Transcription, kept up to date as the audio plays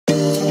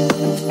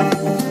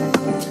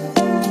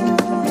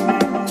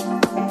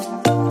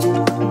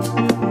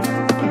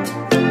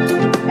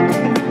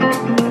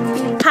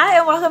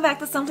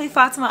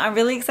Fatima. I'm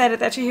really excited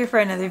that you're here for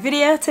another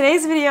video.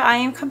 Today's video I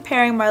am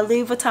comparing my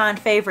Louis Vuitton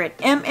favorite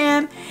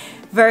MM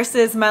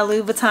versus my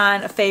Louis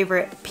Vuitton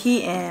favorite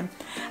PM.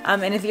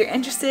 And if you're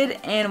interested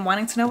in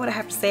wanting to know what I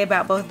have to say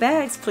about both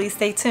bags, please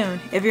stay tuned.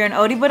 If you're an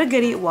oldie but a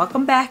goodie,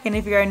 welcome back. And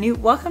if you're a new,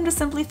 welcome to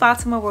Simply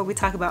Fatima, where we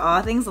talk about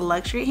all things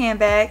luxury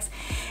handbags.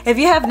 If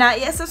you have not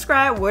yet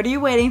subscribed, what are you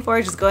waiting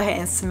for? Just go ahead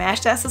and smash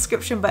that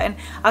subscription button.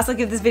 Also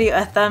give this video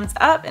a thumbs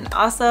up, and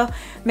also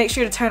make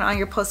sure to turn on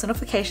your post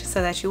notifications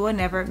so that you will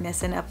never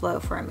miss an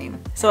upload from me.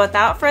 So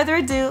without further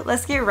ado,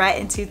 let's get right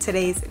into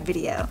today's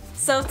video.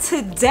 So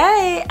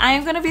today I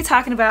am going to be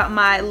talking about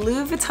my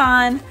Louis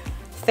Vuitton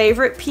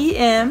favorite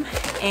PM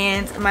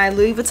and my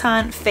Louis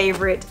Vuitton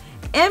favorite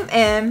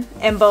MM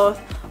in both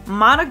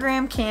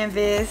monogram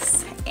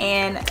canvas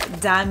and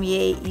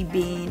damier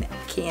ebene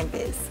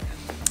canvas.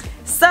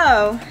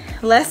 So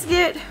let's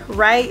get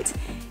right.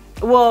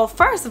 Well,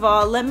 first of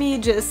all, let me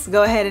just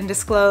go ahead and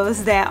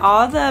disclose that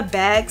all the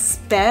bag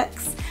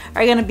specs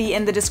are going to be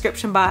in the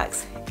description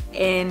box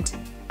and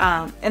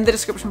in the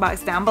description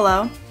box down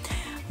below.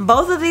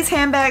 Both of these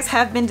handbags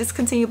have been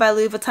discontinued by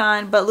Louis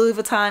Vuitton, but Louis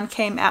Vuitton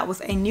came out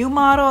with a new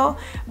model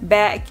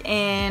back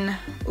in,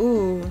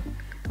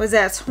 was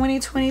that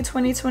 2020,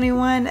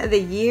 2021? The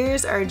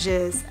years are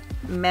just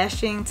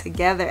meshing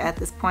together at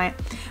this point.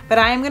 But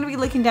I am going to be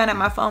looking down at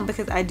my phone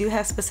because I do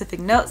have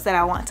specific notes that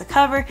I want to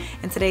cover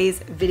in today's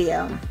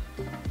video.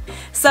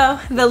 So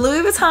the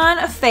Louis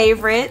Vuitton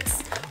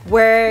favorites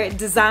were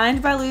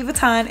designed by Louis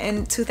Vuitton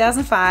in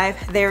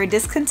 2005. They were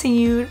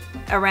discontinued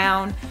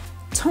around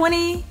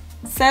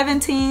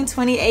 2017,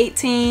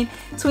 2018.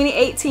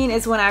 2018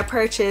 is when I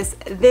purchased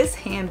this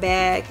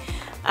handbag,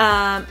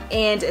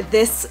 and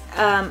this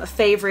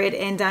favorite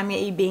in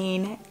damier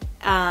ebene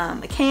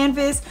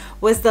canvas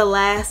was the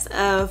last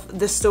of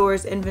the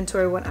store's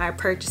inventory when I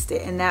purchased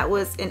it, and that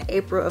was in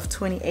April of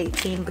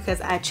 2018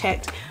 because I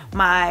checked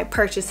my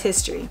purchase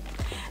history.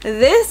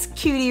 This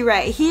cutie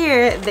right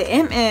here, the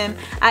MM,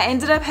 I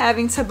ended up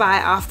having to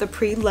buy off the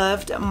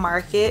pre-loved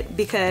market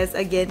because,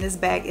 again, this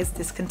bag is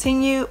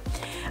discontinued.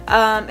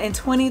 In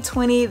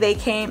 2020 they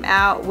came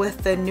out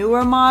with the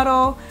newer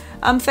model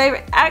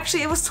favorite.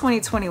 Actually, it was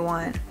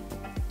 2021.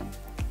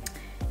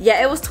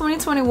 Yeah, it was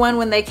 2021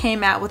 when they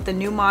came out with the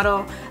new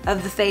model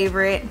of the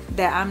favorite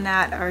that I'm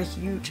not a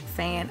huge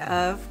fan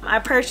of. I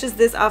purchased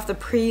this off the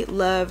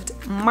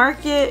pre-loved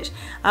market.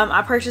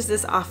 I purchased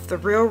this off the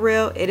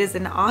Real. It is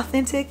an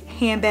authentic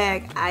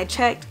handbag. I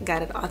checked,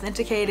 got it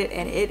authenticated,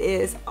 and it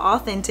is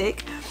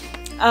authentic.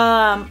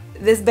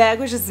 This bag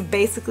was just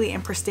basically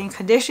in pristine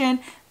condition.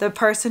 The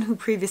person who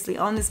previously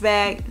owned this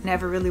bag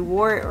never really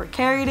wore it or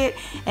carried it,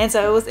 and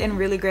so it was in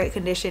really great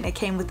condition. It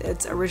came with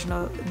its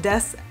original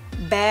dust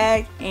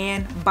bag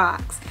and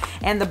box,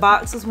 and the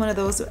box was one of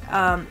those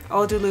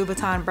older Louis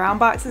Vuitton brown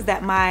boxes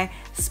that my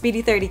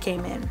Speedy 30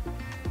 came in.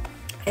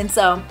 And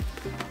so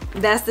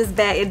that's this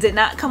bag. It did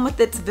not come with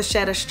its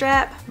vachetta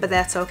strap, but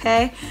that's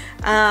okay.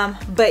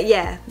 But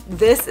yeah,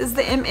 this is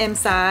the MM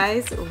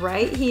size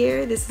right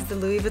here. This is the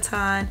Louis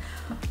Vuitton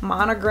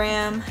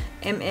monogram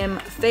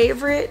MM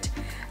favorite.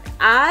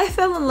 I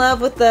fell in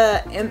love with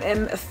the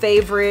MM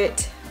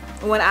favorite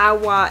when I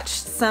watched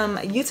some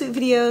YouTube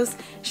videos.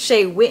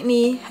 Shay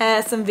Whitney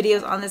had some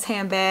videos on this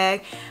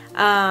handbag.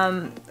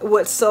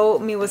 What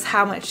sold me was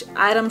how much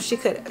items she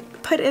could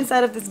put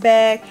inside of this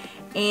bag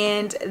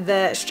and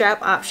the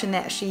strap option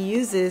that she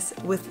uses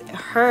with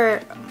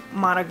her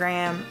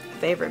monogram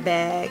favorite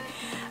bag.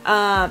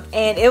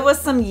 And it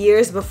was some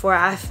years before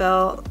I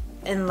fell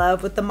in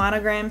love with the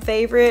monogram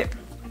favorite,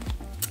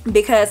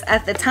 because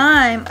at the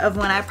time of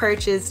when I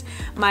purchased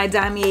my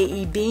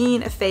damier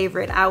ebene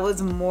favorite, I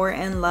was more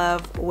in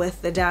love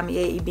with the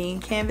damier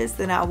ebene canvas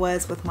than I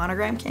was with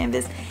monogram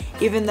canvas,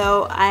 even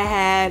though I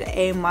had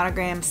a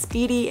monogram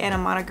Speedy and a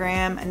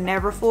monogram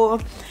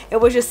Neverfull. It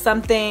was just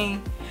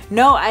something.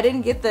 No, I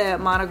didn't get the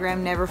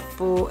monogram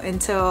Neverfull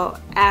until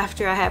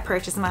after I had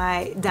purchased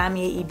my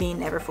damier ebene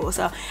Neverfull.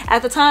 So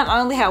at the time I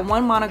only had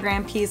one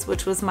monogram piece,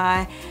 which was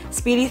my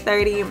Speedy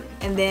 30,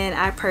 and then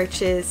I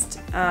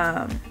purchased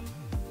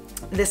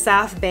the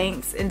South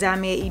Banks in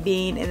damier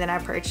ebene, and then I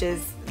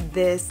purchased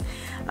this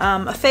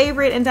a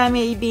favorite in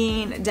damier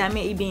ebene.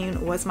 Damier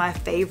ebene was my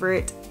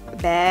favorite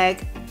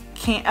bag,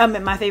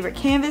 my favorite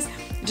canvas,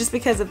 just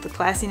because of the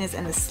classiness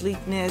and the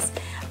sleekness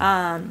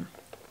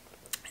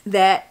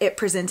that it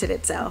presented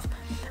itself.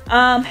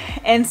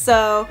 And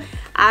so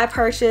I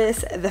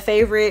purchased the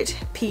favorite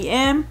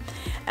PM.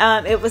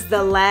 It was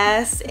the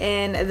last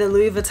in the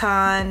Louis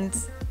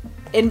Vuitton's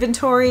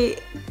inventory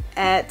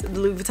at the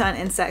Louis Vuitton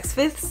in Saks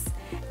Fifth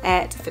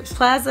at Phipps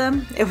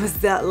Plaza. It was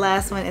the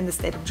last one in the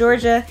state of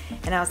Georgia,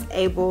 and I was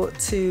able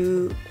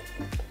to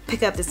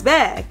pick up this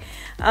bag.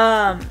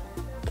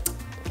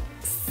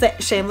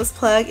 Shameless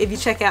plug, if you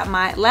check out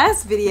my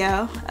last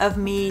video of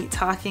me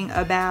talking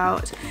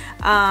about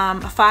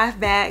 5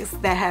 bags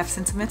that have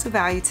sentimental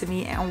value to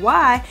me and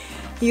why,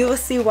 you will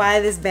see why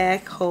this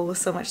bag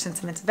holds so much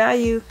sentimental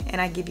value, and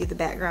I give you the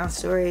background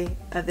story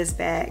of this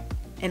bag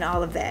and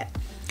all of that.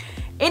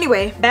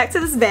 Anyway, back to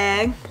this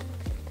bag.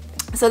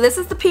 So this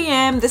is the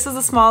PM. This is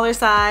a smaller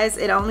size.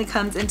 It only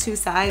comes in 2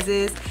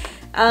 sizes.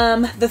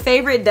 The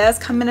favorite does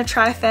come in a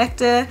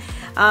trifecta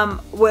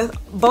with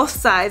both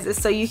sizes,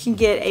 so you can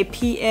get a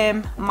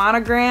PM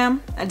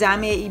monogram, a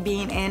Damier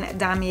Ebene, and a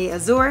Damier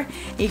Azur.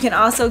 You can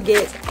also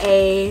get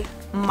a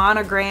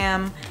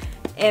monogram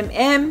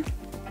MM,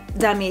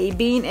 Damier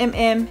Ebene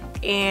MM,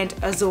 and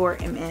Azur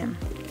MM.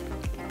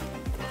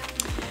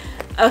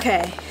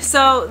 Okay,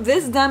 so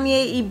this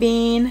Damier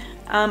Ebene,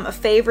 a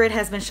favorite,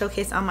 has been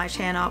showcased on my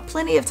channel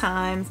plenty of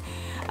times.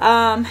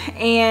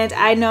 And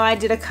I know I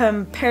did a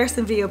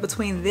comparison video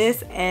between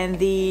this and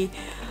the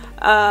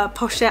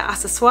pochette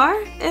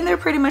accessoire, and they're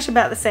pretty much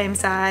about the same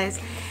size.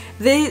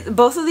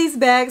 Both of these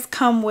bags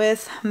come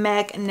with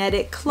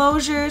magnetic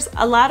closures.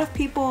 A lot of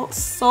people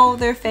sold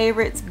their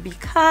favorites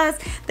because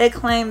they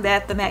claimed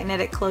that the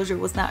magnetic closure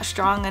was not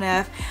strong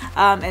enough,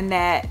 and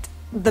that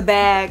the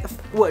bag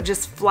would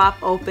just flop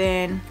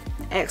open,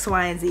 X,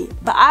 Y, and Z.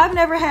 But I've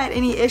never had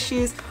any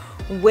issues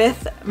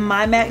with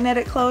my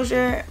magnetic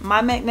closure.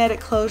 My magnetic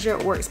closure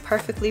works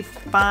perfectly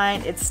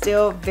fine. It's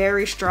still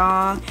very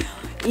strong.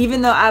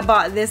 Even though I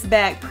bought this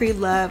bag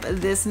pre-loved,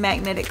 this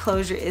magnetic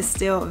closure is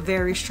still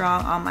very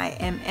strong on my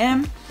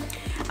MM.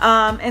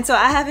 And so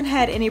I haven't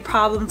had any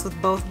problems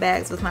with both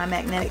bags with my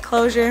magnetic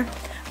closure.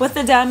 With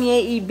the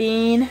Damier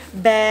Ebene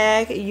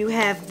bag, you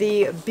have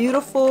the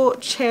beautiful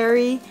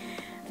cherry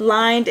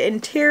lined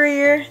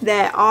interior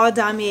that all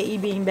Damier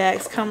Ebene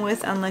bags come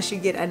with, unless you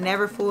get a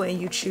Neverfull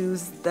and you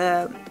choose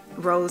the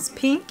rose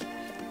pink.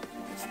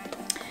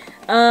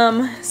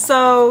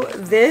 So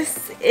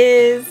this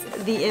is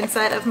the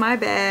inside of my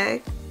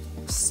bag,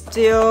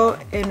 still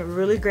in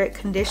really great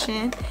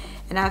condition,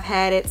 and I've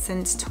had it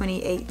since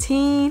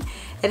 2018.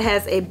 It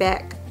has a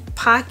back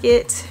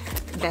pocket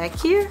back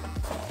here,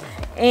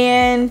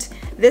 and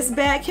this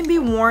bag can be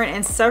worn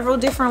in several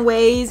different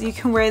ways. You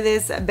can wear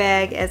this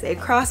bag as a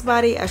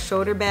crossbody, a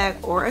shoulder bag,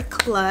 or a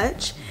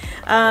clutch.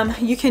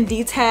 You can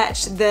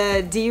detach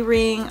the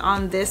D-ring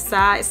on this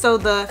side. So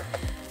the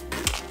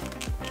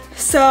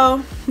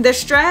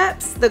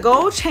straps, the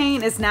gold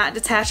chain is not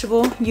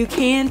detachable. You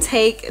can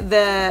take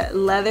the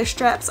leather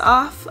straps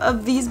off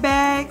of these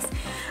bags,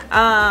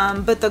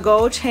 but the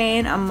gold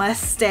chain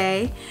must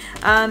stay.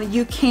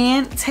 You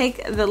can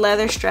take the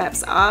leather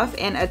straps off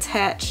and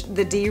attach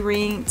the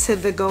D-ring to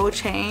the gold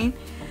chain,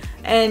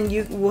 and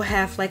you will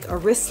have like a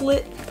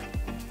wristlet.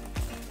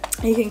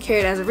 You can carry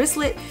it as a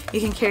wristlet.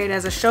 You can carry it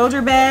as a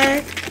shoulder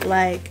bag,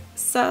 like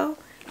so.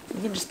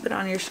 You can just put it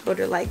on your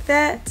shoulder like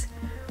that,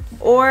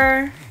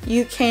 or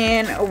you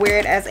can wear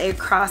it as a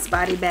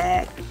crossbody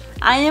bag.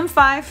 I am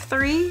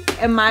 5'3",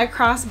 and my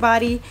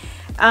crossbody,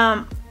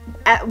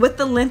 with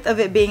the length of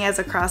it being as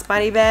a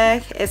crossbody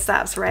bag, it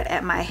stops right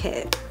at my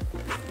hip.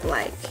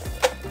 Like,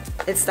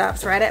 it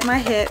stops right at my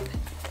hip,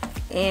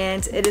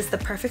 and it is the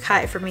perfect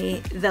height for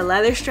me. The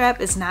leather strap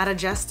is not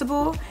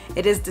adjustable.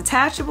 It is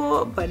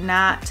detachable, but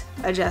not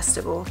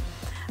adjustable.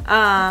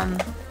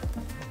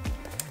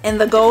 And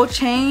the gold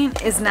chain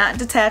is not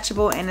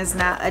detachable and is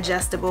not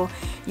adjustable.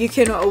 You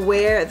can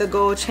wear the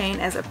gold chain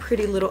as a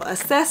pretty little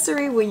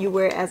accessory when you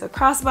wear it as a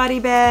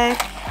crossbody bag.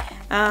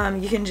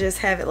 You can just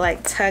have it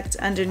like tucked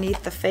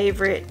underneath the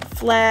favorite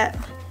flap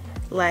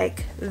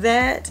like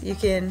that. You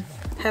can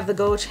have the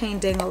gold chain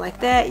dangle like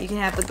that. You can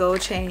have the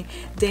gold chain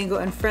dangle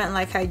in front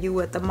like how you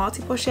would the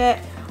multi-pochette,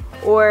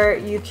 or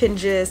you can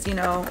just, you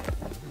know,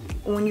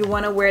 when you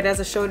want to wear it as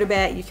a shoulder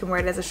bag, you can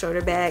wear it as a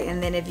shoulder bag,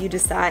 and then if you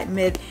decide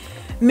mid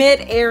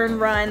errand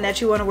run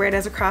that you want to wear it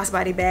as a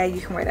crossbody bag,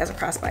 you can wear it as a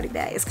crossbody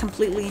bag. It's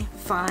completely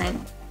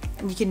fine.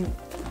 You can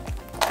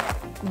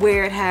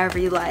wear it however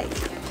you like.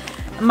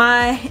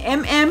 My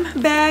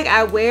MM bag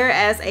I wear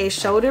as a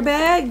shoulder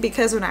bag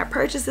because when I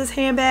purchased this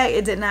handbag,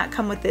 it did not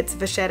come with its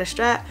vachetta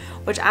strap,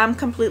 which I'm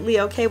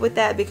completely okay with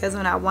that, because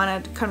when I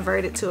want to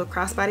convert it to a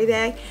crossbody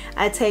bag,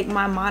 I take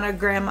my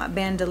monogram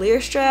bandolier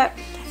strap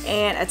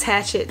and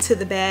attach it to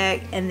the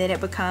bag, and then it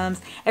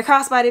becomes a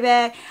crossbody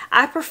bag.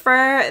 I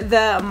prefer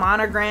the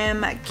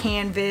monogram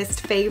canvas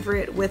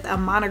favorite with a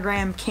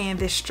monogram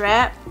canvas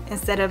strap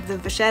instead of the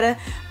vachetta,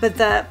 but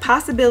the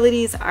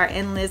possibilities are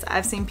endless.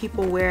 I've seen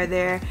people wear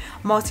their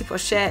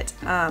multi-pochette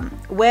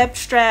web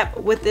strap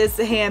with this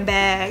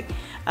handbag.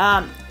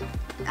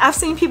 I've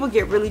seen people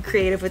get really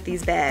creative with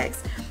these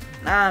bags.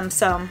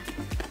 So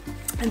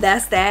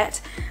that's that.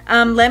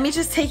 Let me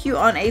just take you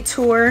on a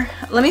tour.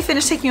 Let me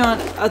finish taking you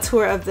on a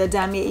tour of the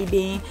Damier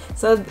Ebene.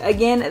 So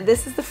again,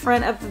 this is the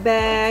front of the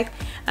bag.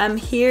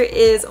 Here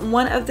is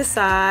one of the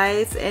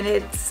sides, and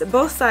it's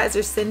both sides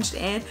are cinched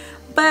in,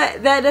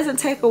 but that doesn't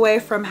take away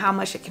from how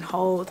much it can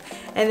hold.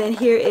 And then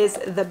here is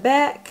the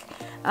back.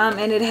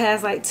 And it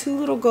has like 2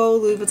 little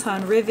gold Louis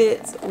Vuitton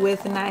rivets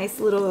with nice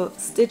little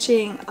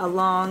stitching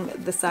along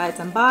the sides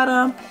and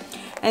bottom.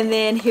 And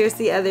then here's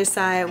the other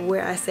side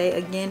where I say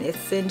again it's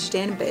cinched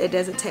in, but it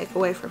doesn't take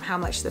away from how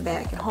much the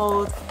bag can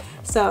hold.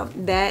 So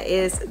that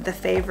is the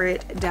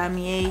favorite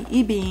Damier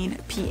Ebene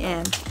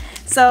PM.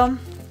 So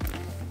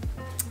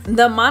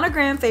The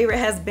Monogram favorite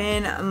has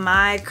been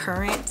my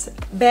current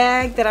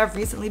bag that I've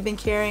recently been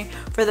carrying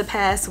for the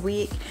past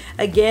week.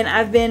 Again,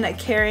 I've been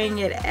carrying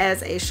it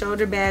as a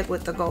shoulder bag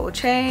with the gold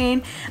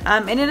chain,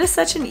 and it is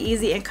such an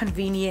easy and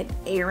convenient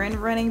errand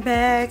running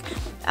bag.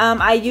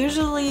 I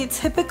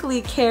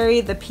typically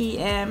carry the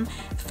PM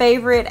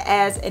favorite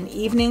as an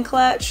evening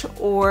clutch,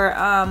 or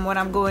when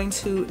I'm going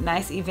to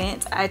nice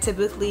events, I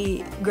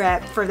typically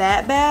grab for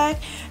that bag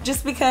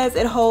just because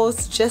it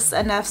holds just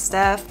enough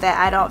stuff that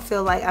I don't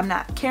feel like I'm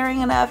not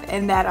carrying enough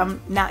and that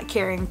I'm not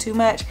carrying too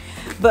much.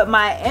 But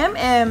my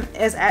MM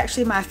is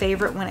actually my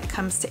favorite when it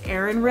comes to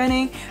errand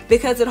running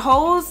because it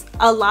holds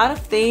a lot of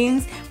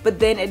things, but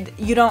then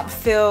you don't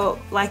feel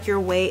like you're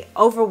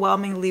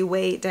overwhelmingly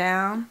weighed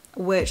down,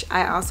 which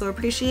I also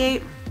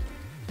appreciate.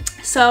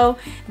 So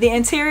the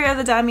interior of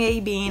the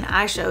Damier Ebene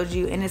I showed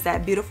you, and it's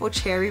that beautiful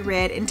cherry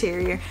red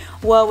interior.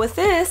 Well, with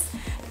this,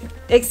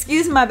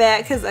 excuse my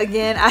bag, because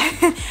again,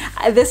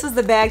 this was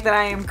the bag that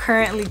I am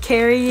currently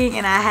carrying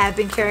and I have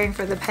been carrying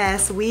for the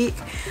past week,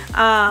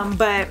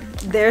 but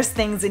there's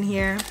things in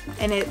here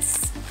and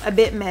it's a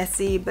bit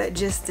messy, but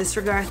just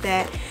disregard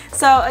that.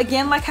 So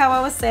again, like how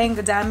I was saying,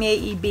 the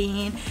Damier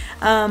Ebene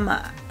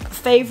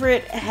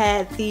favorite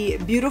had the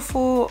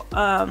beautiful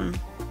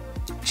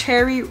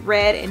cherry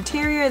red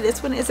interior.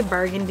 This one is a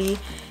burgundy,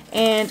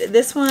 and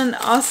this one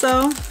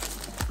also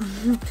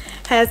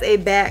has a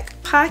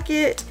back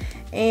pocket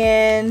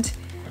and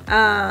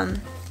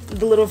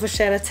the little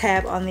vachetta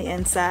tab on the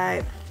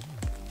inside.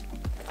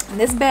 And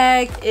this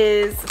bag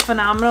is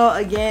phenomenal.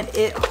 Again,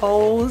 it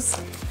holds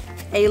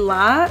a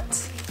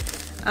lot.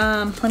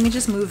 Let me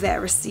just move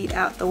that receipt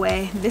out the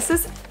way. This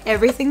is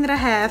everything that I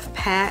have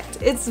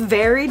packed. It's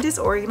very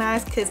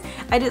disorganized because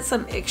I did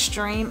some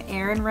extreme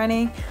errand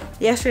running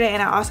yesterday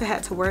and I also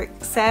had to work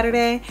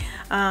Saturday,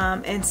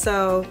 and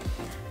so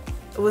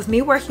with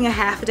me working a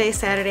half a day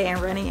Saturday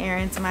and running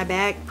errands, my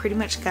bag pretty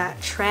much got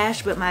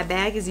trashed. But my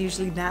bag is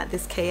usually not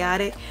this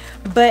chaotic.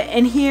 But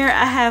in here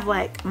I have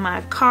like my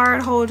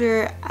card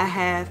holder, I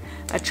have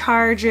a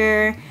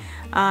charger,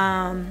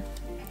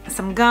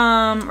 some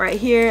gum. Right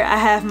here I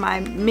have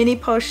my mini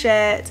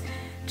pochette,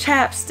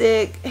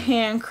 chapstick,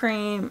 hand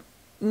cream,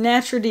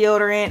 natural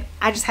deodorant.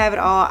 I just have it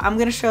all. I'm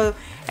gonna show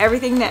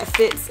everything that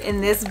fits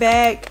in this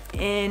bag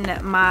in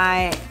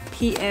my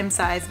PM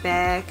size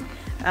bag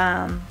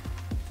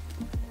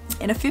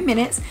in a few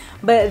minutes.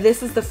 But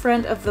this is the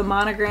front of the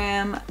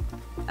Monogram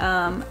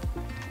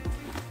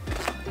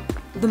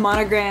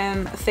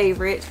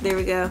favorite. There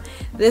we go.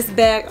 This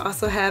bag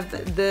also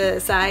have the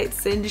sides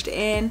singed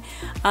in,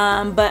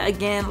 but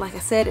again, like I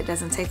said, it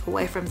doesn't take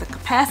away from the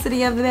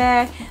capacity of the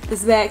bag.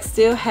 This bag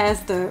still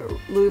has the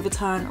Louis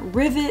Vuitton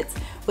rivets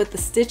with the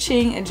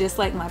stitching, and just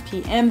like my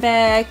PM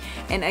bag,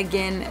 and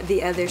again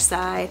the other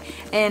side.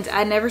 And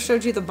I never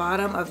showed you the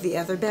bottom of the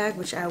other bag,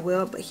 which I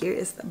will, but here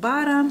is the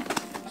bottom,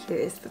 here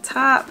is the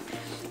top,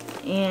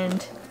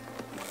 and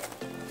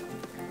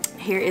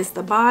here is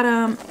the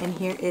bottom, and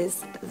here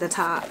is the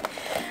top.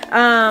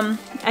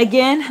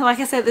 Again, like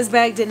I said, this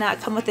bag did not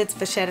come with its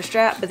vachetta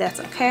strap, but that's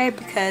okay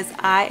because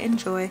I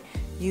enjoy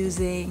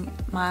using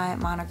my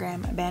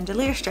Monogram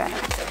bandolier strap.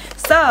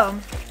 So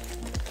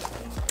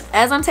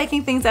as I'm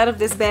taking things out of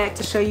this bag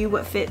to show you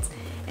what fits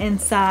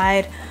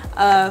inside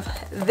of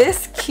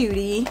this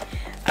cutie,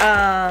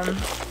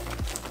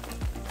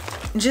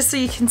 just so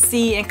you can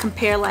see and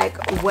compare like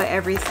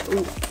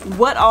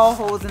what all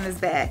holds in this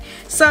bag.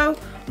 So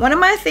one of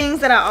my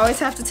things that I always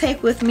have to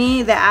take with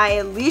me, that I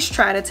at least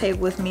try to take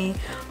with me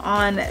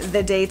on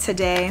the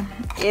day-to-day,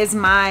 is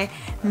my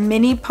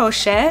mini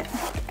pochette.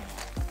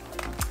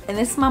 And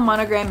this is my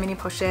Monogram mini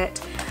pochette.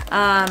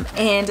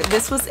 And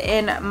this was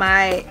in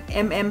my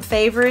MM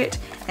favorite.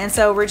 And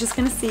so we're just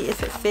gonna see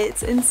if it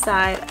fits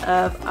inside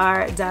of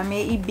our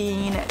Damier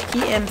Ebene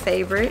PM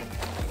favorite.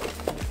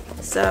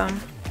 So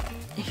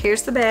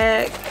here's the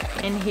bag,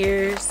 and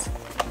here's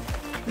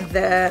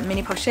the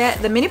mini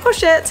pochette. The mini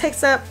pochette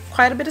takes up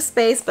quite a bit of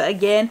space, but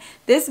again,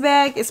 this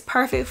bag is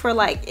perfect for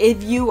like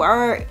if you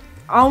are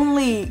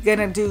only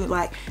gonna do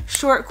like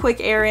short quick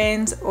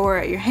errands,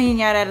 or you're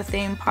hanging out at a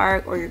theme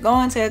park, or you're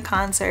going to a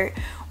concert,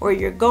 or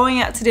you're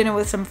going out to dinner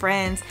with some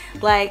friends.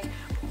 Like,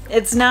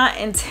 it's not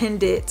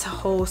intended to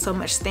hold so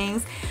much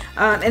things.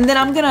 And then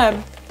I'm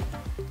gonna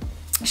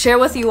share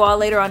with you all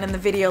later on in the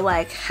video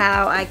like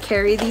how I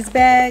carry these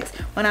bags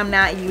when I'm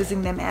not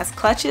using them as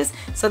clutches.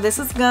 So this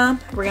is gum.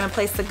 We're gonna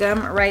place the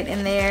gum right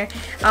in there.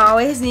 I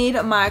always need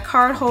my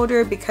card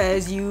holder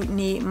because you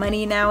need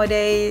money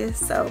nowadays.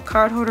 So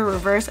card holder,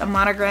 reverse a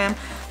Monogram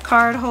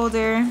card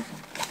holder.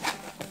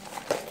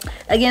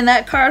 Again,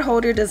 that card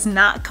holder does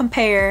not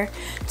compare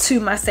to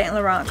my Saint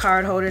Laurent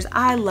card holders.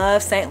 I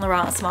love Saint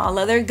Laurent small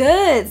leather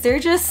goods. They're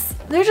just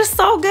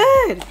so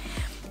good.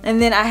 And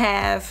then I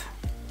have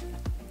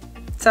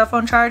cell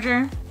phone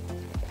charger,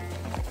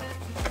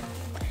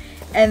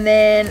 and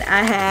then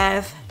I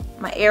have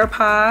my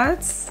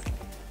AirPods.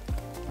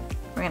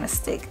 We're gonna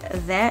stick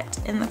that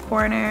in the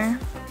corner.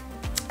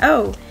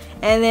 Oh,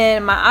 and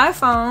then my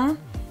iPhone.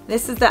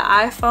 This is the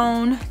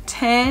iPhone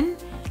 10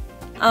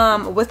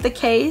 with the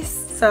case.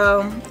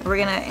 so we're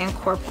gonna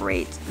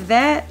incorporate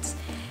that.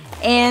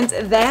 And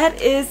that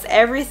is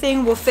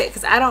everything will fit,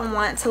 because I don't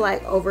want to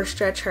like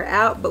overstretch her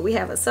out. But we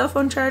have a cell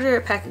phone charger,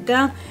 a pack of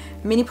gum,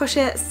 mini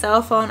pochette,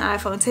 cell phone,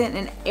 iPhone 10,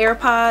 and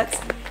AirPods.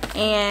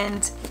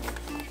 And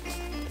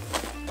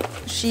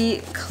she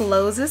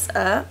closes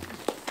up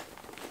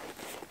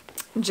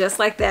just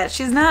like that.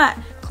 She's not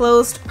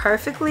closed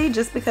perfectly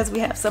just because we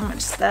have so much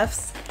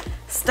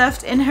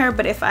stuffed in her,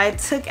 but if I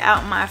took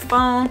out my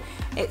phone,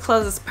 it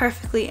closes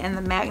perfectly, and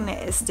the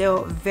magnet is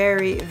still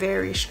very,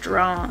 very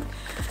strong.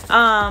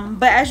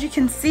 But as you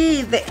can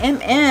see, the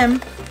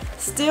MM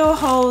still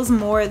holds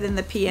more than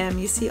the PM.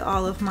 You see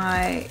all of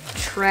my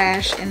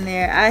trash in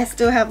there. I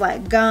still have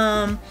like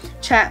gum,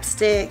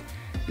 chapstick,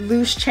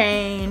 loose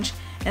change,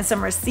 and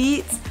some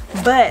receipts,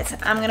 but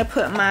I'm gonna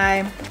put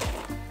my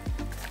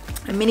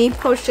mini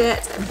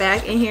pochette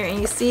back in here,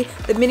 and you see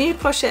the mini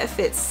pochette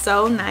fits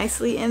so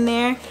nicely in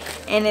there,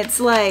 and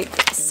it's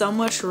like so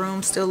much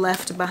room still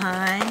left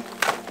behind.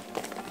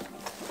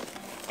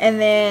 And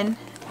then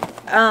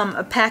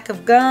a pack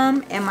of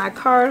gum and my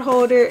card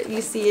holder,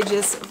 you see it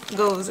just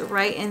goes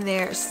right in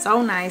there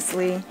so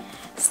nicely.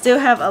 Still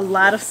have a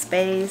lot of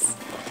space.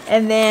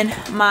 And then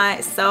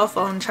my cell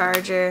phone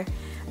charger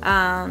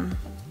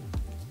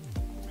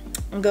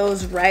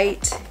goes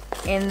right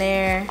in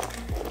there,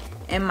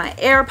 and my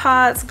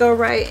AirPods go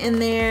right in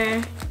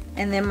there,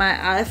 and then my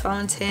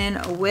iPhone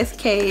 10 with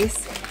case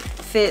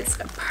fits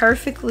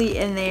perfectly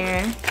in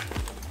there.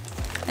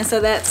 And so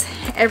that's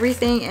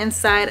everything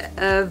inside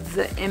of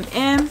the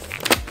MM.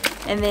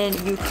 And then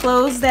you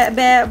close that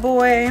bad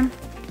boy,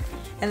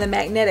 and the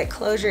magnetic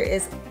closure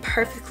is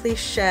perfectly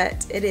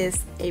shut. It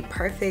is a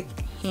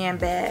perfect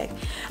handbag.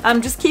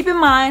 Just keep in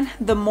mind,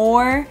 the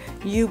more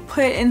you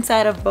put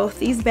inside of both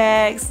these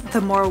bags,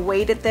 the more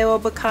weighted they will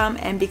become.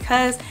 And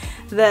because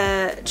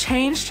the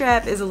chain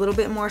strap is a little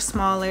bit more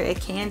smaller, it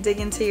can dig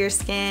into your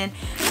skin.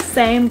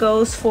 Same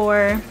goes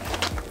for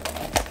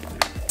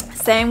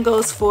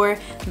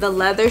the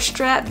leather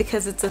strap.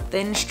 Because it's a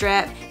thin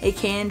strap, it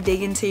can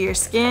dig into your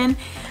skin.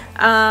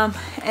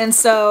 And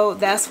so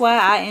that's why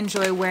I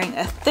enjoy wearing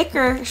a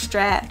thicker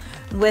strap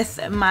with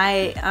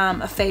my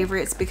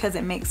favorites, because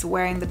it makes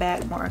wearing the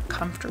bag more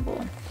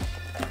comfortable.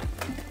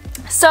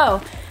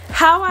 So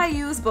how I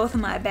use both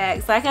of my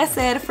bags, like I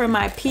said, for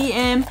my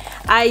PM,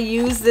 I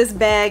use this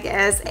bag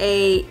as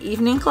a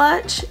evening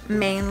clutch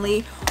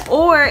mainly,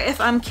 or if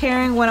I'm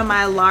carrying one of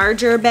my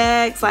larger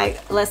bags,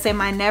 like let's say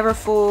my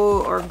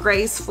Neverfull or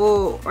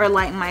Graceful or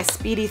like my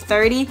Speedy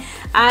 30,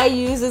 I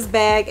use this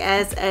bag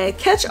as a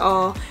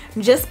catch-all,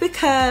 just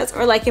because,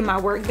 or like in my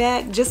work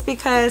bag, just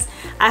because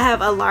I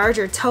have a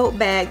larger tote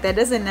bag. That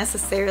doesn't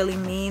necessarily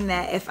mean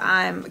that if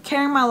I'm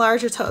carrying my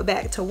larger tote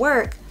bag to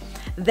work,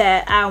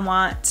 that I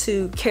want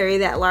to carry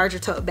that larger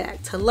tote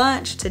bag to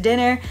lunch, to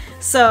dinner.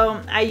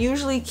 So I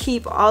usually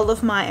keep all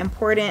of my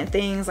important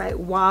things like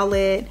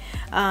wallet,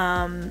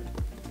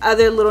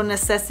 other little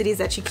necessities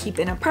that you keep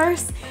in a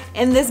purse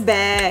in this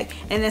bag,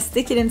 and then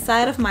stick it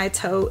inside of my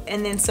tote.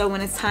 And then so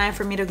when it's time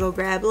for me to go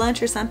grab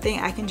lunch or something,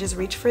 I can just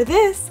reach for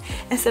this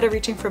instead of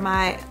reaching for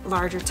my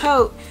larger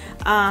tote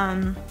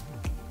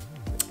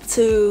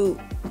to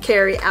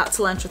carry out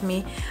to lunch with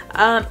me.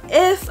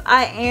 If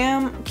I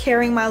am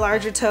carrying my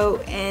larger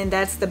tote and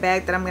that's the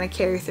bag that I'm going to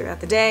carry throughout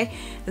the day,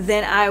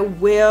 then I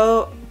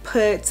will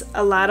put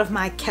a lot of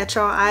my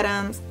catch-all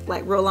items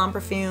like roll-on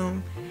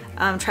perfume,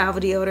 travel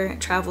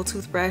deodorant, travel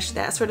toothbrush,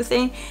 that sort of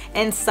thing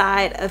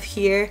inside of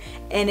here,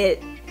 and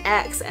it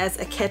acts as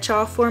a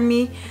catch-all for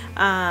me.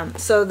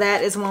 So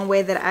that is one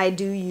way that I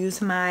do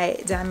use my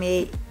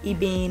Damier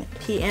Ebene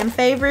PM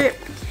favorite.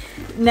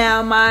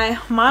 Now my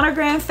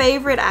monogram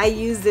favorite, I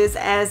use this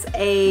as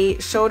a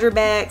shoulder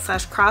bag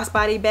slash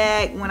crossbody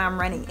bag when I'm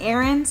running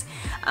errands.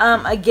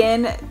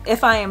 Again,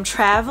 if I am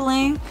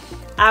traveling,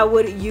 I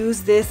would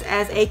use this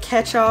as a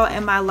catch-all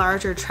in my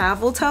larger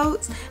travel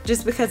totes,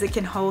 just because it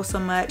can hold so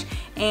much.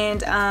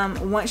 And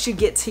once you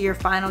get to your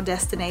final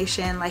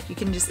destination, like you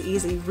can just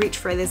easily reach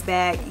for this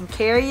bag and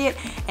carry it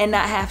and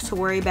not have to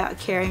worry about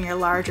carrying your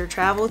larger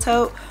travel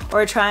tote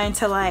or trying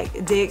to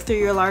like dig through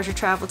your larger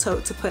travel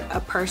tote to put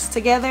a purse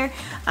together.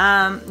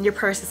 Your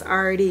purse is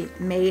already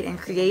made and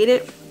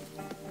created.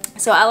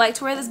 So I like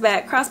to wear this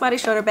bag, crossbody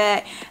shoulder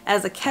bag,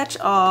 as a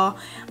catch-all,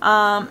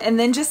 and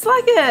then just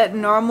like a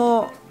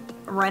normal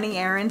running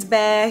errands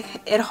bag.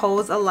 It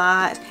holds a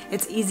lot.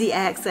 It's easy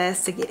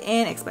access to get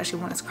in, especially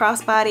when it's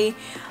crossbody,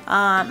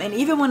 and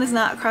even when it's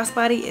not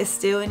crossbody, it's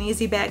still an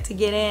easy bag to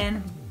get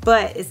in,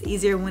 but it's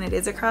easier when it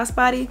is a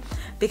crossbody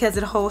because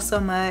it holds so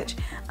much,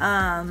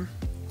 and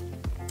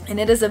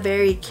it is a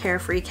very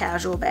carefree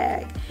casual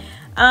bag.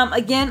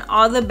 Again,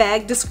 all the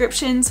bag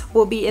descriptions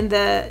will be in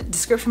the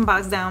description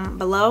box down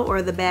below,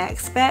 or the bag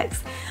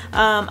specs.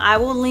 I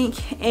will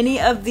link any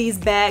of these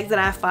bags that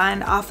I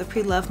find off the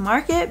pre-loved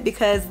market,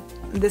 because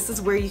this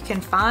is where you can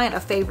find a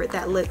favorite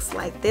that looks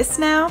like this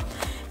now.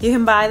 You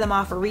can buy them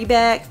off of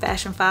Rebag,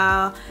 Fashion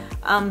File,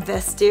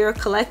 Vestiaire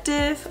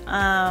Collective,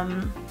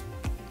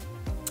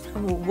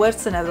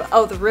 what's another?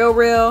 Oh, the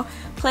Real,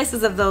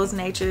 places of those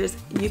natures,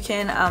 you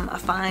can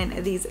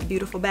find these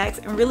beautiful bags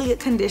in really good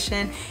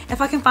condition.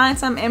 If I can find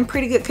some in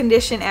pretty good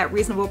condition at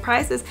reasonable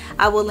prices,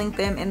 I will link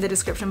them in the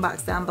description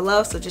box down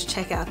below, so just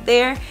check out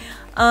there.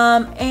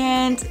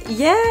 And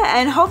yeah,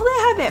 and hopefully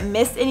I haven't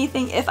missed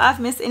anything. If I've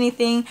missed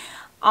anything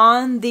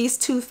on these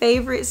two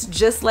favorites,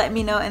 just let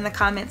me know in the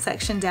comment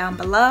section down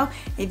below.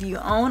 If you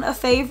own a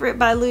favorite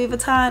by Louis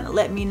Vuitton,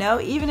 let me know.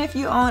 Even if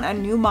you own a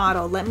new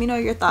model, let me know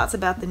your thoughts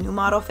about the new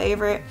model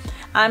favorite.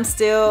 I'm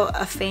still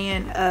a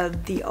fan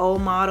of the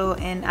old model,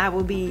 and I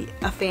will be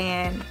a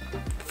fan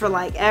for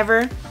like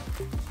ever.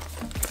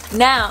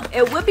 Now,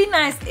 it would be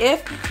nice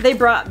if they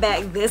brought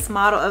back this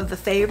model of the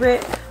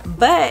favorite,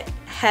 but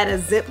had a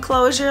zip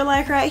closure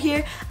like right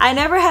here. I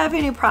never have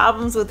any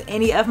problems with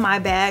any of my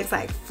bags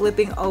like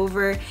flipping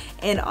over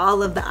and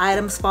all of the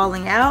items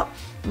falling out,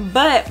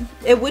 but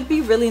it would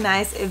be really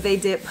nice if they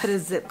did put a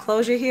zip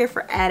closure here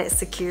for added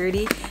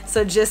security.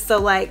 So just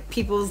so like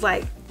people's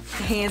like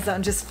hands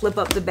don't just flip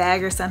up the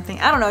bag or something.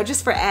 I don't know,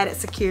 just for added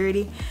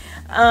security.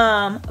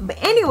 But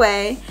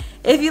anyway,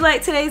 if you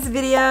like today's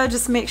video,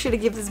 just make sure to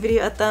give this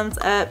video a thumbs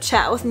up.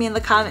 Chat with me in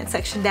the comment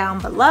section down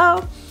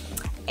below.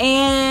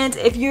 And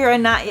if you are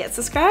not yet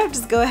subscribed,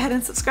 just go ahead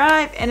and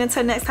subscribe. And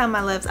until next time,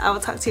 my loves, I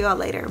will talk to you all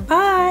later.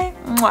 Bye.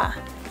 Mwah.